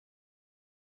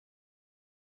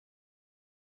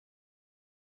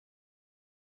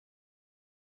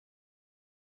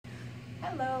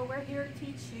Hello, we're here to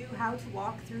teach you how to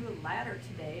walk through a ladder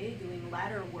today, doing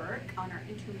ladder work on our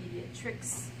intermediate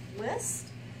tricks list.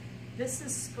 This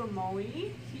is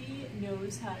Spermoe. He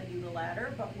knows how to do the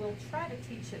ladder, but we'll try to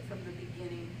teach it from the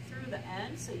beginning through the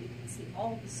end so you can see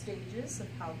all the stages of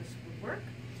how this would work.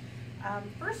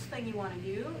 First thing you want to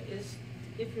do is,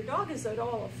 if your dog is at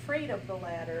all afraid of the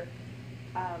ladder,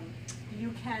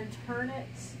 you can turn it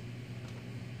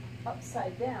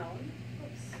upside down.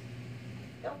 Oops.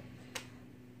 Go.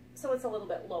 So it's a little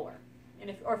bit lower, and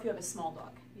if you have a small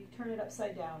dog, you turn it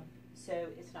upside down so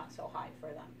it's not so high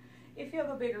for them. If you have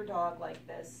a bigger dog like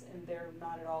this and they're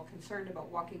not at all concerned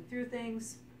about walking through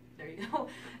things, there you go,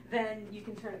 then you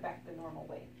can turn it back the normal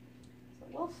way. So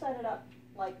we'll set it up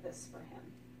like this for him.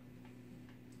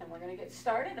 And we're going to get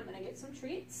started. I'm going to get some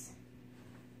treats,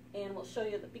 and we'll show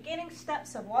you the beginning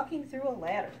steps of walking through a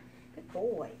ladder. Good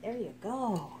boy, there you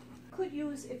go. Could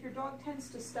use, if your dog tends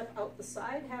to step out the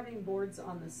side, having boards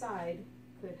on the side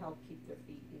could help keep their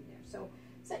feet in there. So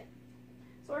sit.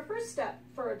 So our first step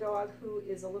for a dog who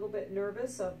is a little bit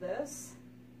nervous of this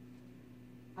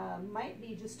might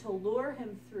be just to lure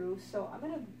him through. So I'm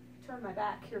going to turn my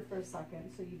back here for a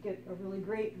second so you get a really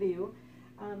great view.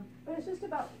 But it's just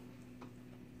about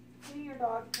getting your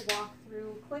dog to walk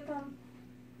through, click him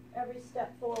every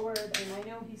step forward, and I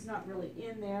know he's not really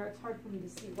in there. It's hard for me to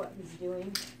see what he's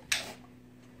doing.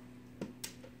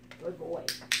 Good boy.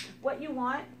 What you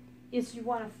want is you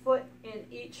want a foot in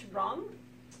each rung,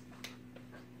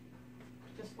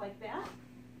 just like that.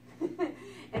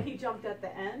 And he jumped at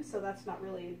the end, so that's not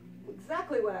really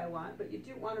exactly what I want, but you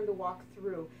do want him to walk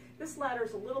through. This ladder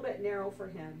is a little bit narrow for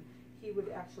him. He would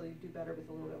actually do better with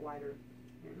a little bit wider.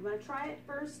 You want to try it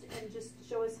first and just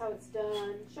show us how it's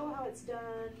done. Show how it's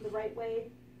done the right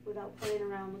way without playing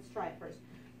around. Let's try it first.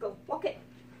 Go, walk it.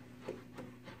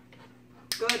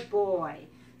 Good boy.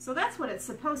 So that's what it's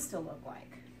supposed to look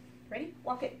like. Ready?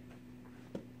 Walk it.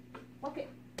 Walk it.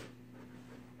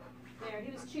 There,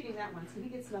 he was cheating that one, so he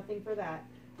gets nothing for that.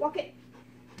 Walk it.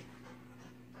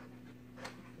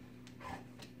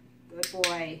 Good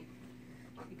boy.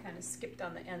 You kind of skipped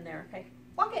on the end there. Okay.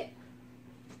 Walk it.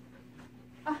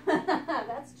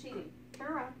 That's cheating. Turn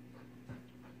around.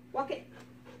 Walk it.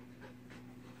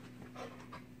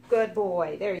 Good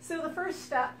boy. There. So the first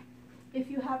step, if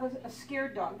you have a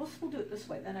scared dog, we'll do it this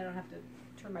way, then I don't have to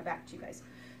turn my back to you guys.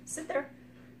 Sit there.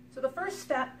 So the first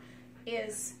step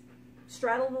is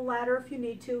straddle the ladder if you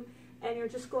need to, and you're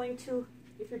just going to,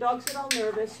 if your dog's at all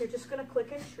nervous, you're just going to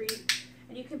click and treat,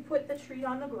 and you can put the treat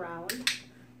on the ground.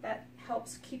 That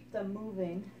helps keep them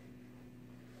moving.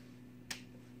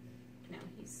 Now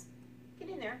get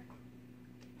in there.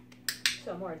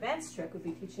 So a more advanced trick would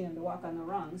be teaching him to walk on the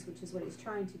rungs, which is what he's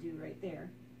trying to do right there.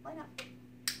 Line up.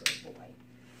 Good boy.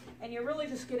 And you're really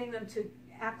just getting them to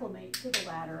acclimate to the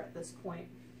ladder at this point.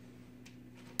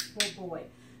 Good boy.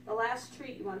 The last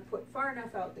treat you want to put far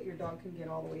enough out that your dog can get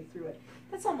all the way through it.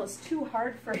 That's almost too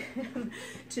hard for him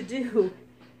to do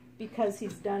because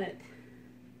he's done it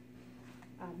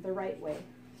the right way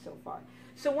so far.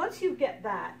 So once you get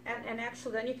that, and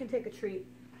actually then you can take a treat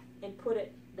and put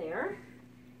it there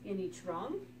in each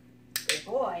rung. Good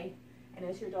boy. And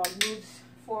as your dog moves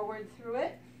forward through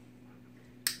it,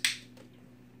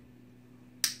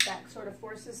 that sort of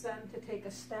forces them to take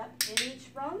a step in each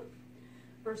rung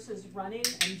versus running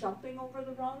and jumping over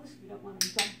the rungs. We don't want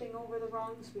them jumping over the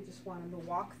rungs. We just want them to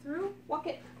walk through. Walk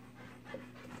it.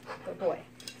 Good boy.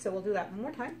 So we'll do that one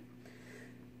more time.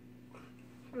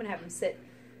 I'm going to have him sit.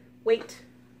 Wait.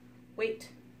 Wait.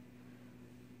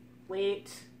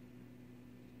 Wait.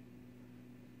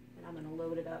 And I'm going to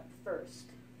load it up first.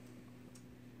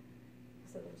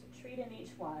 So there's a treat in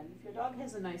each one. If your dog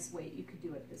has a nice weight, you could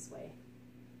do it this way.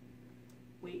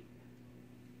 Wait.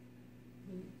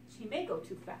 He may go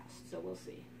too fast, so we'll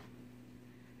see.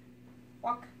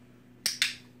 Walk.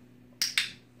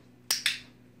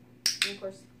 And of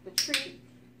course, the treat,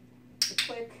 the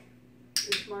click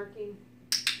is marking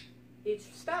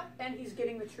each step, and he's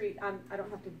getting the treat. I don't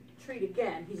have to treat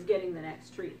again. He's getting the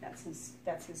next treat. That's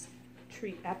his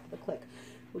treat after the click.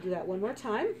 We'll do that one more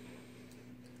time.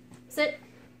 Sit.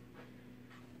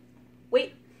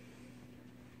 Wait.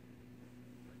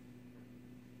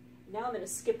 Now I'm going to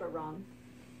skip a rung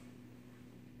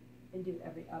and do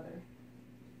every other.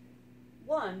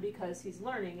 One, because he's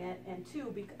learning it, and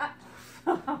two,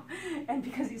 and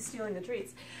because he's stealing the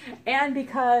treats, and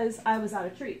because I was out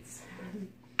of treats.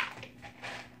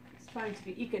 It's trying to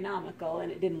be economical,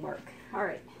 and it didn't work. All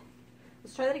right,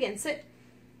 let's try that again. Sit.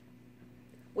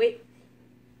 Wait.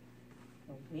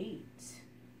 Oh, wait.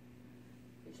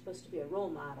 You're supposed to be a role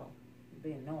model.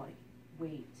 You're being naughty.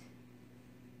 Wait.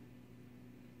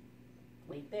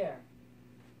 Wait there.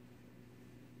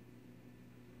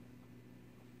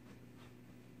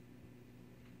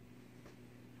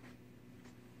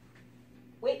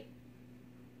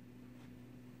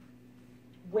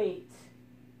 wait,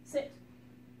 sit,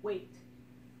 wait.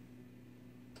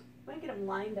 Want to get them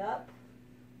lined up,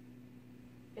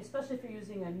 especially if you're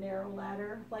using a narrow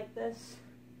ladder like this,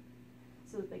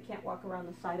 so that they can't walk around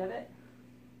the side of it.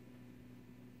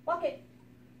 Walk it.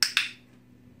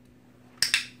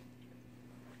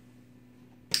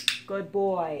 Good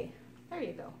boy. There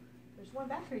you go. There's one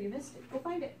back here. You missed it. Go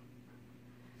find it.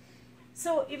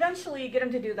 So eventually you get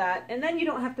them to do that, and then you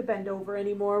don't have to bend over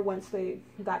anymore once they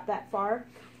got that far.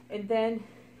 And then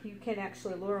you can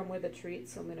actually lure them with a treat.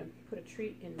 So I'm going to put a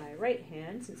treat in my right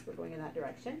hand since we're going in that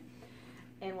direction.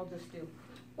 And we'll just do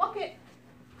walk it.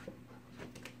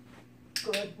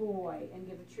 Good boy. And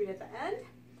give a treat at the end.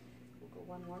 We'll go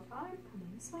one more time. Come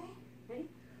on this way. Ready?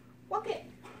 Walk it.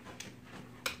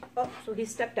 Oh, so he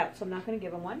stepped out, so I'm not going to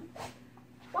give him one.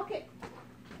 Walk it.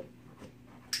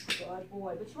 Good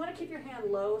boy. But you want to keep your hand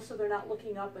low so they're not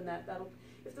looking up, and that'll,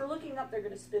 if they're looking up, they're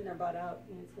going to spin their butt out,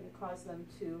 and it's going to cause them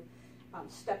to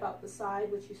step out the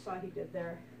side, which you saw he did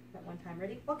there that one time.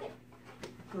 Ready? Walk it.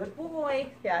 Good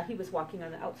boy. Yeah, he was walking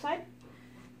on the outside.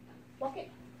 Walk it.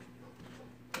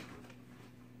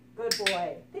 Good boy.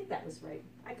 I think that was right.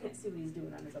 I can't see what he's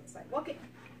doing on his outside. Walk it.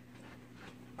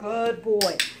 Good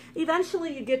boy.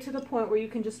 Eventually you get to the point where you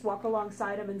can just walk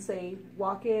alongside him and say,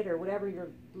 walk it, or whatever your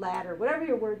ladder, whatever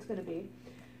your word's going to be.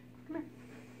 Come here.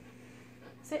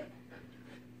 Sit.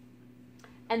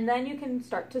 And then you can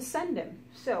start to send him.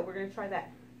 So we're going to try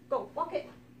that. Go. Walk it.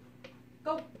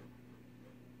 Go.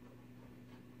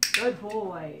 Good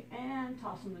boy. And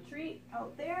toss him the treat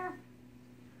out there.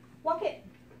 Walk it.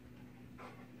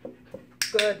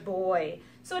 Good boy.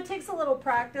 So it takes a little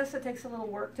practice, it takes a little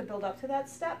work to build up to that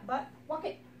step, but walk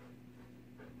it.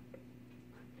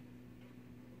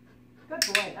 Good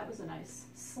boy, that was a nice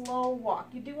slow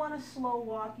walk. You do want a slow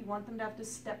walk. You want them to have to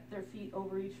step their feet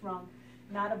over each rung,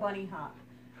 not a bunny hop.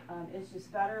 It's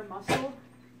just better muscle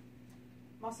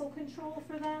control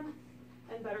for them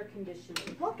and better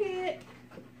conditioning. Walk it.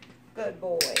 Good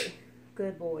boy.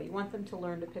 Good boy. You want them to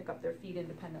learn to pick up their feet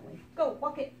independently. Go,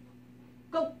 walk it.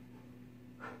 Go.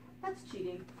 That's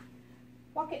cheating.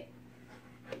 Walk it.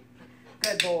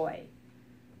 Good boy.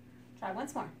 Try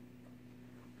once more.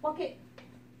 Walk it.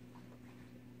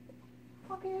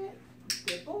 Walk it.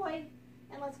 Good boy.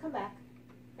 And let's come back.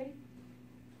 Ready?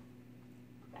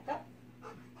 Back up.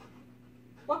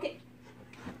 Walk it.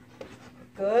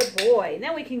 Good boy.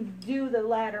 Now we can do the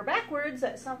ladder backwards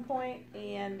at some point,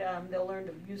 and they'll learn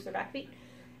to use their back feet.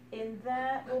 And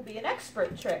that will be an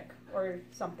expert trick or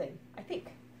something, I think.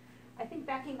 I think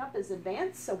backing up is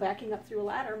advanced, so backing up through a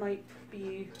ladder might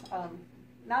be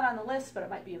not on the list, but it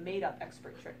might be a made-up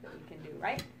expert trick that we can do,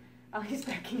 right? Oh, he's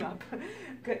backing up.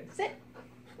 Good. Sit.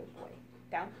 Good boy.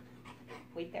 Down.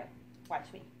 Wait there. Watch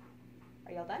me.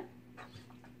 Are y'all done?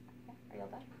 Yeah. Are y'all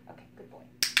done? Okay, good boy.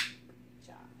 Good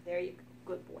job. There you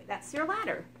go. Good boy. That's your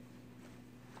ladder.